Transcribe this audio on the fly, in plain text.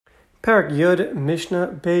Parak Yud Mishnah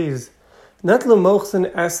Beis. Natlu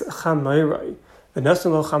mochsin es chamayrai.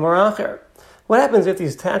 V'nasnu chamar acher. What happens if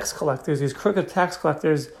these tax collectors, these crooked tax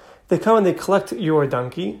collectors, they come and they collect your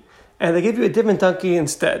donkey, and they give you a different donkey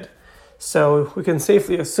instead? So we can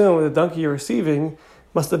safely assume the donkey you're receiving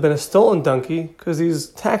must have been a stolen donkey, because these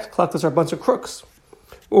tax collectors are a bunch of crooks.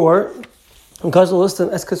 Or, if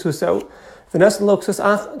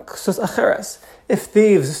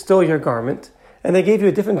thieves stole your garment, and they gave you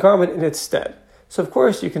a different garment in its stead. So of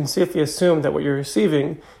course you can safely assume that what you're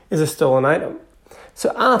receiving is a stolen item. So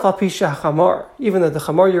even though the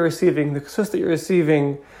chamar you're receiving, the ksus that you're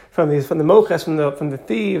receiving from the moches, from the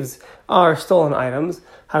thieves, are stolen items,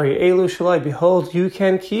 behold, you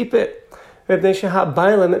can keep it. Because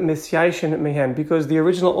the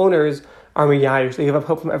original owners are miyayish, they give up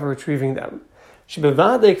hope from ever retrieving them.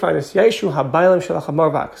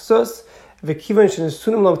 And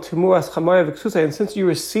since you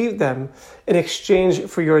received them in exchange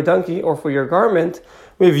for your donkey or for your garment,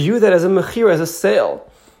 we view that as a mechira, as a sale.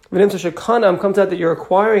 Comes out that you're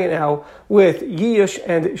acquiring it now with yish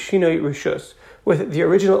and shinoi rishus, with the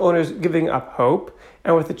original owners giving up hope,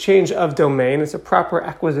 and with the change of domain. It's a proper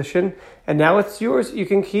acquisition, and now it's yours. You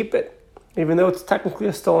can keep it, even though it's technically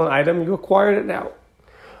a stolen item. You acquired it now.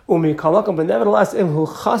 But nevertheless,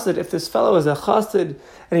 if this fellow is a chassid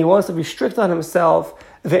and he wants to be strict on himself,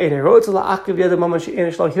 he doesn't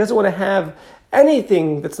want to have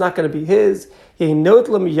anything that's not going to be his. He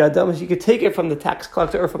could take it from the tax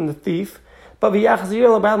collector or from the thief, but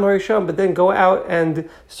then go out and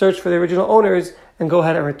search for the original owners and go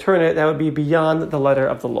ahead and return it. That would be beyond the letter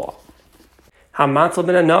of the law.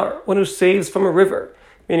 One who saves from a river,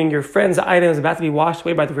 meaning your friend's item is about to be washed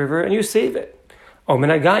away by the river and you save it. Or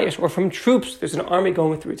from troops, there's an army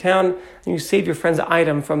going through town, and you save your friend's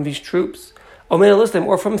item from these troops.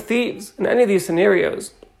 Or from thieves. In any of these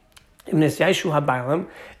scenarios, if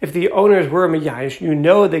the owners were miyayish, you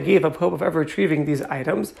know they gave up hope of ever retrieving these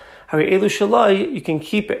items, you can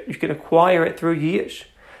keep it, you can acquire it through yish.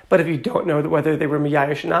 But if you don't know whether they were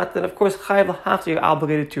miyayish or not, then of course you're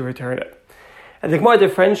obligated to return it. And the Gemara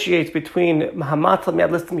differentiates between mahamatl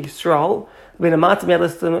mi'ad listim Yisrael and mahamatl mi'ad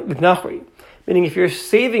listim b'nachri. Meaning, if you're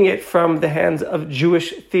saving it from the hands of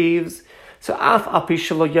Jewish thieves, so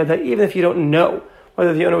even if you don't know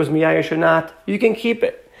whether the owner was miyayish or not, you can keep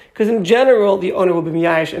it. Because in general, the owner will be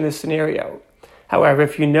miyayish in this scenario. However,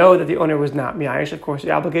 if you know that the owner was not miyayish, of course,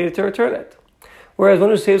 you're obligated to return it. Whereas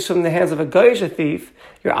one who saves from the hands of a goyish thief,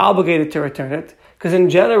 you're obligated to return it, because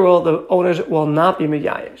in general, the owners will not be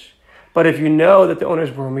miyayish. But if you know that the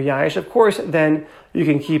owners were miyayish, of course, then you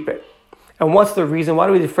can keep it. And what's the reason? Why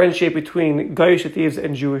do we differentiate between Goyish thieves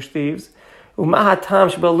and Jewish thieves? By the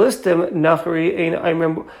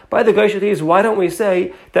Goyish thieves, why don't we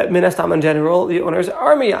say that minastam in general, the owners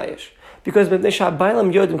are miyayish? Because the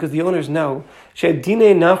owners know, in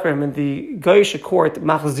the Goyish court,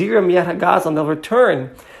 they'll return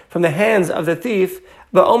from the hands of the thief,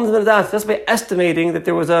 just by estimating that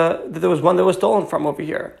there was one that was stolen from over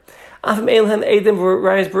here. Even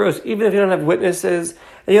if you don't have witnesses,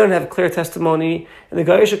 and you don't have clear testimony, in the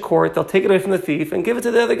Goyish court, they'll take it away from the thief and give it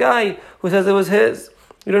to the other guy who says it was his.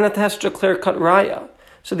 You don't have to have such a clear-cut raya.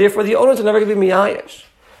 So therefore, the owners are never going to be miyayish.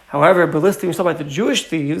 However, Belistim you saw by the Jewish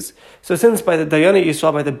thieves, so since by the Dayana you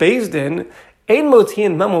saw by the Beis Din, Ein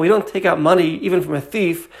motiin mamo, we don't take out money even from a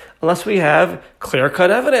thief unless we have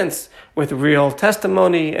clear-cut evidence with real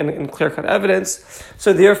testimony and clear-cut evidence.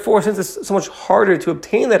 So therefore, since it's so much harder to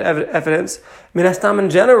obtain that evidence, minastam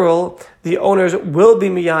in general, the owners will be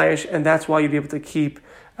miyayish, and that's why you'll be able to keep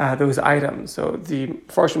those items. So the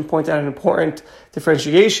Farshim point out an important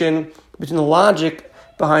differentiation between the logic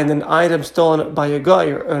behind an item stolen by a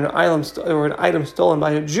guy or an item stolen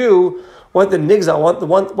by a Jew, what the nigza, what the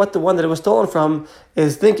one that it was stolen from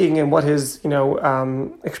is thinking, and what his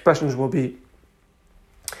expressions will be.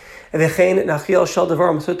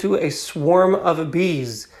 So too, a swarm of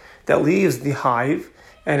bees that leaves the hive,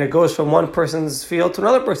 and it goes from one person's field to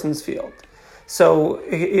another person's field. So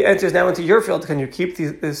it enters now into your field. Can you keep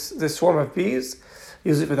this swarm of bees?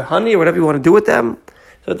 Use it for the honey or whatever you want to do with them?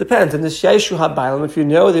 So it depends. And this Yeshu HaBailam, if you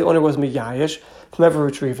know the owner was miyayish from ever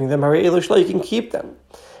retrieving them, you can keep them.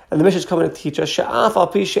 And the Mishnah is coming to teach us,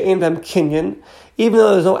 even though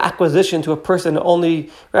there's no acquisition to a person,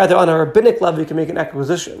 rather on a rabbinic level you can make an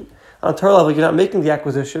acquisition. On a Torah level, you're not making the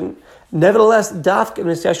acquisition. Nevertheless,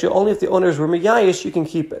 only if the owners were miyayish, you can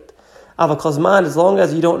keep it. As long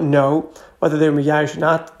as you don't know whether they're miyayish or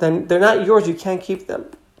not, then they're not yours, you can't keep them.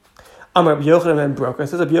 Amar Rabbi Yochanan ben Broka, it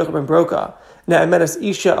says Rabbi Yochanan ben Broka, Ne'emenes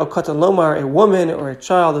isha al katan lomar, a woman or a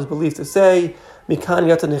child is believed to say, Mikan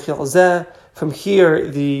yata nichil zeh, From here,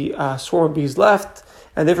 the swarm of bees left,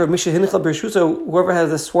 and therefore, whoever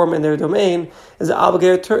has a swarm in their domain is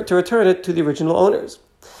obligated to return it to the original owners.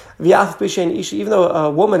 Even though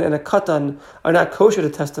a woman and a katan are not kosher to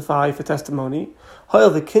testify for testimony,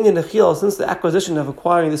 since the acquisition of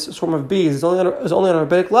acquiring this swarm of bees is only on a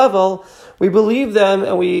rabbinic level, we believe them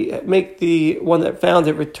and we make the one that found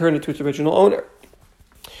it return it to its original owner.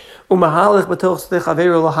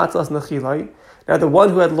 Now, the one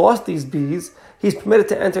who had lost these bees, he's permitted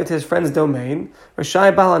to enter into his friend's domain. He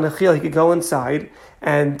could go inside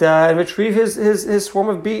and retrieve his swarm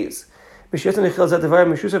of bees. So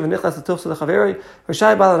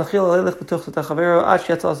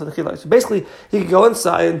basically, he could go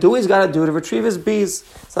inside and do what he's got to do to retrieve his bees.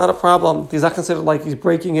 It's not a problem. He's not considered like he's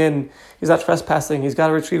breaking in. He's not trespassing. He's got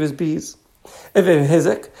to retrieve his bees.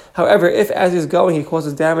 However, if as he's going he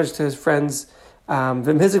causes damage to his friends, if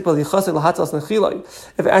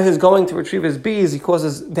as he's going to retrieve his bees he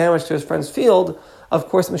causes damage to his friend's field, of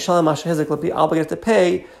course, Mishalim Mashahizik will be obligated to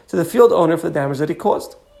pay to the field owner for the damage that he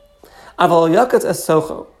caused.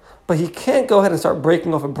 But he can't go ahead and start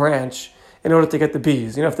breaking off a branch in order to get the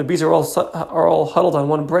bees. If the bees are all huddled on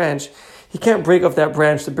one branch, he can't break off that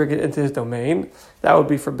branch to bring it into his domain. That would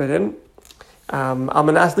be forbidden. Even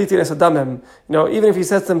if he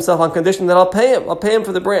says to himself on condition that I'll pay him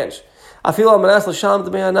for the branch. I'll pay him for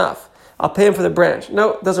the branch.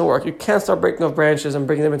 No, it doesn't work. You can't start breaking off branches and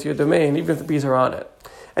bringing them into your domain, even if the bees are on it.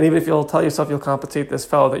 And even if you'll tell yourself you'll compensate this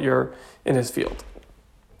fellow that you're in his field.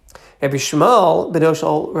 Rabbi Shmuel,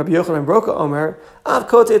 Benoshal, Rabbi Yochanan ben Broka Omer,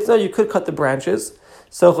 no, you could cut the branches,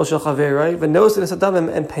 and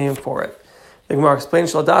pay him for it. The Gemara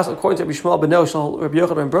explains, according to Rabbi Shmuel, Benoshal, Rabbi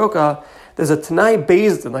Yochanan ben Broka, there's a Tanai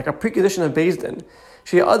Bezdin, like a precondition of Bezdin.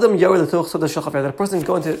 That a person is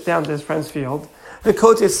going down to his friend's field, and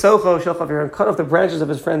cut off the branches of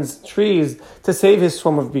his friend's trees to save his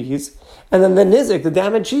swarm of bees, and then the nizik, the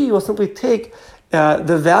damagee, will simply take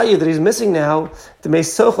the value that he's missing now, from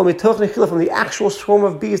the actual swarm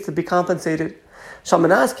of bees to be compensated. On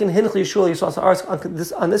this condition,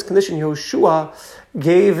 Yehoshua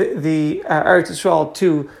gave the Eretz Yisrael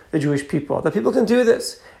to the Jewish people. That people can do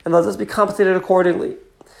this, and let us be compensated accordingly.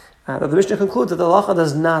 The Mishnah concludes that the halacha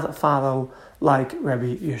does not follow like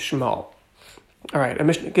Rabbi Yishmael. All right, a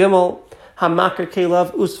Mishnah Gimel, Hamakar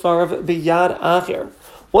Kelav Usfarav Biyad Acher.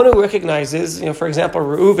 One who recognizes, for example,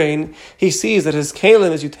 Reuven, he sees that his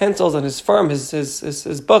kalim, his utensils, and his firm,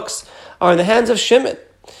 his books, are in the hands of Shimon.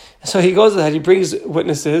 So he goes ahead, he brings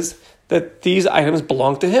witnesses that these items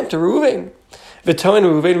belong to him, to Reuven.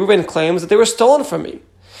 Reuven claims that they were stolen from me.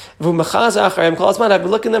 I've been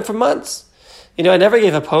looking at them for months. I never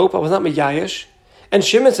gave a pope, I was not Miyayish. And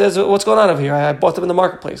Shimon says, what's going on over here? I bought them in the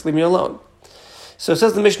marketplace, leave me alone. So it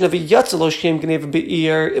says the Mishnah, if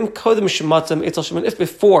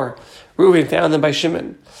before Reuven found them by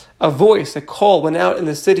Shimon, a call went out in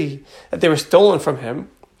the city that they were stolen from him,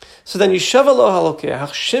 so then Shimon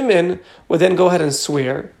would then go ahead and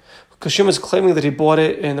swear, because Shimon's claiming that he bought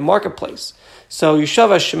it in the marketplace. So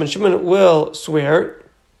Shimon will swear,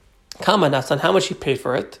 on how much he paid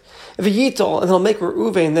for it, and he'll make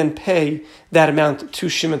Reuven then pay that amount to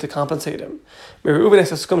Shimon to compensate him. And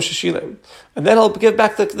then he'll give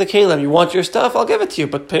back the kalim. You want your stuff? I'll give it to you,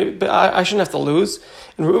 but I shouldn't have to lose,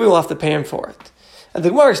 and Reuven will have to pay him for it. And the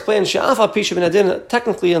Gemara explains,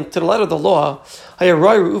 technically, to the letter of the law,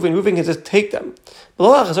 Reuven can just take them.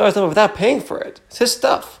 But without paying for it. It's his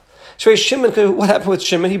stuff. Shimon, what happened with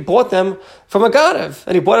Shimon? He bought them from a Ganav,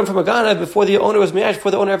 and he bought them from a Ganav before the owner was married, before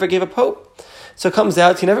the owner ever gave a pope. So it comes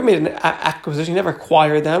out, he never made an acquisition, he never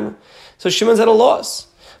acquired them. So Shimon's at a loss.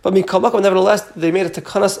 But nevertheless, they made a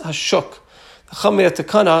takanas hashuk. The Chum made a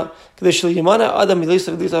takana,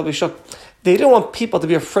 they didn't want people to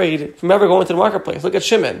be afraid from ever going to the marketplace. Look at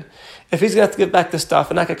Shimon. If he's going to have to give back the stuff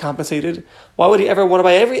and not get compensated, why would he ever want to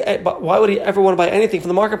buy anything from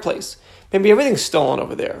the marketplace? Maybe everything's stolen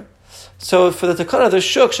over there. So for the takana, there's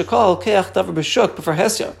shuk, shakal, keach, davar b'shuk, but for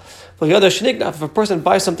hesya. If a person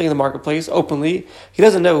buys something in the marketplace openly, he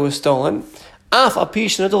doesn't know it was stolen.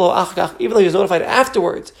 Even though he's notified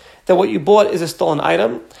afterwards that what you bought is a stolen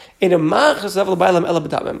item, he'll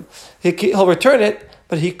return it,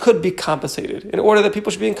 but he could be compensated in order that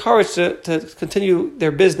people should be encouraged to continue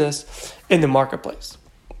their business in the marketplace.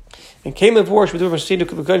 In Kamen Vorsh,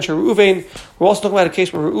 we're also talking about a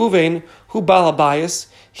case where Reuven, who balabayas,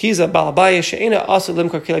 he's a balabayas, she'ena asa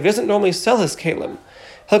limkar kelim. He doesn't normally sell his kelim.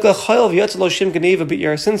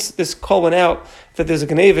 Since this call went out that there's a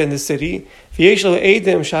Geneva in the city, he's got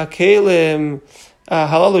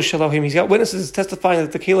witnesses testifying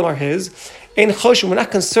that the kelim are his. We're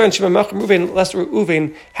not concerned lest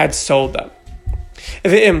Reuven had sold them.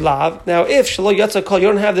 If im lav, now if shelo yatsa kol, you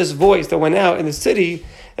don't have this voice that went out in the city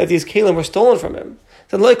that these kalim were stolen from him,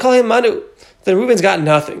 then lo call him manu. Then Reuben's got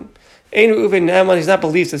nothing. Ein Reuven Naaman, he's not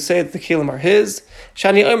believed to say that the kalim are his.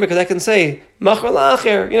 Shani Omer, because I can say machar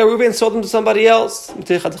lacher. Reuben sold them to somebody else.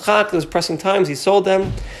 Those pressing times, he sold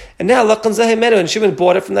them, and now lachan zeh menu, and Shimon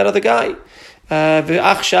bought it from that other guy. And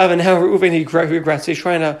now Reuven he regrets. He's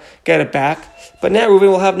trying to get it back, but now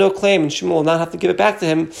Reuven will have no claim, and Shimon will not have to give it back to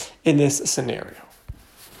him in this scenario.